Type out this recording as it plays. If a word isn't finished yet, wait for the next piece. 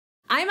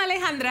I'm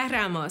Alejandra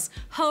Ramos,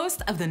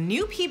 host of the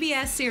new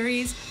PBS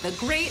series, The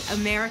Great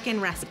American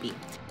Recipe.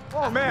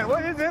 Oh man,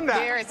 what is in that?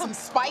 There is some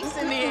spice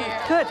in the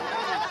air. Good.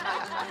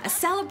 A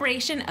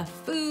celebration of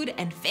food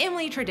and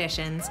family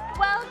traditions.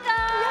 Welcome!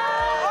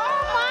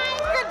 Oh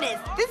my goodness,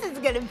 this is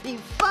gonna be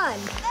fun.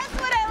 That's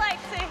what I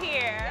like to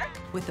hear.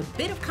 With a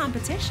bit of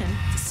competition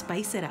to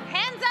spice it up.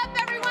 Hands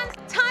up, everyone.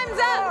 Time's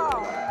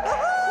up.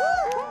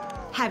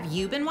 Have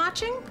you been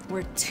watching?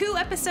 We're 2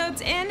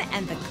 episodes in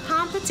and the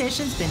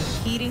competition's been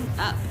heating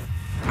up.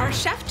 Our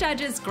chef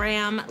judges,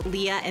 Graham,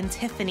 Leah, and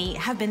Tiffany,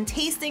 have been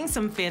tasting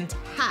some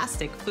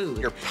fantastic food.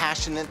 You're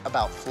passionate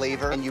about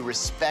flavor and you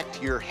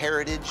respect your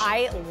heritage.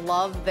 I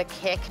love the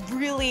kick.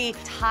 Really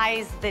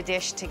ties the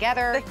dish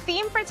together. The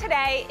theme for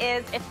today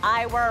is If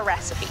I Were a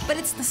Recipe. But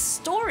it's the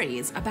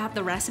stories about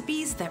the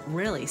recipes that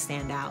really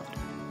stand out.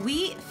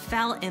 We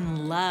fell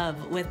in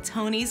love with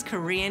Tony's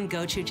Korean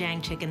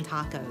gochujang chicken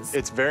tacos.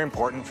 It's very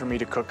important for me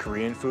to cook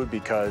Korean food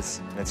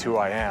because it's who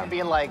I am.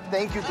 Being like,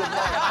 thank you, good night.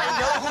 I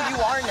know who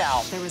you are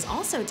now. There was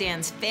also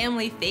Dan's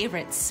family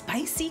favorite,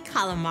 spicy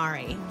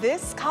calamari.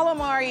 This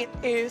calamari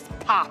is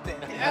popping.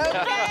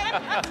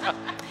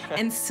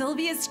 And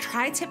Sylvia's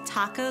tri-tip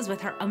tacos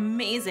with her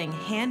amazing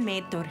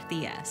handmade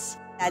tortillas.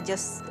 I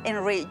just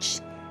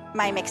enrich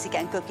my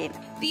Mexican cooking.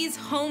 These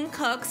home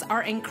cooks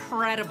are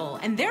incredible,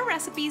 and their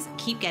recipes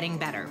keep getting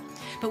better.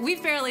 But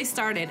we've barely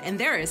started, and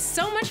there is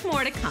so much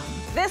more to come.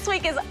 This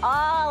week is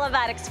all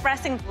about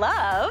expressing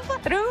love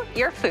through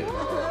your food.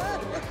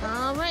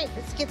 All right,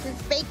 let's get this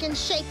bacon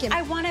shaking.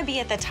 I want to be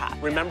at the top.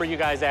 Remember you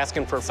guys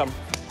asking for some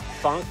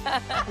funk?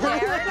 There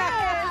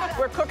it is.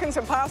 We're cooking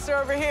some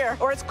pasta over here,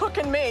 or it's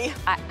cooking me.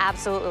 I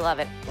absolutely love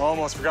it.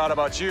 Almost forgot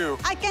about you.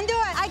 I can do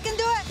it, I can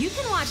do it. You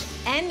can watch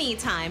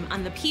anytime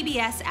on the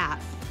PBS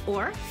app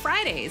or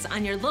Fridays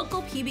on your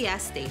local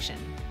PBS station.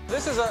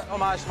 This is a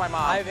homage to my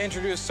mom. I've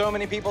introduced so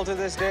many people to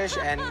this dish,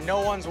 and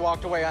no one's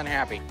walked away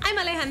unhappy. I'm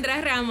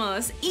Alejandra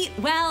Ramos. Eat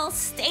well,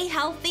 stay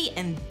healthy,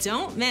 and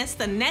don't miss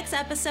the next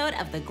episode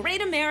of The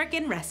Great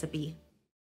American Recipe.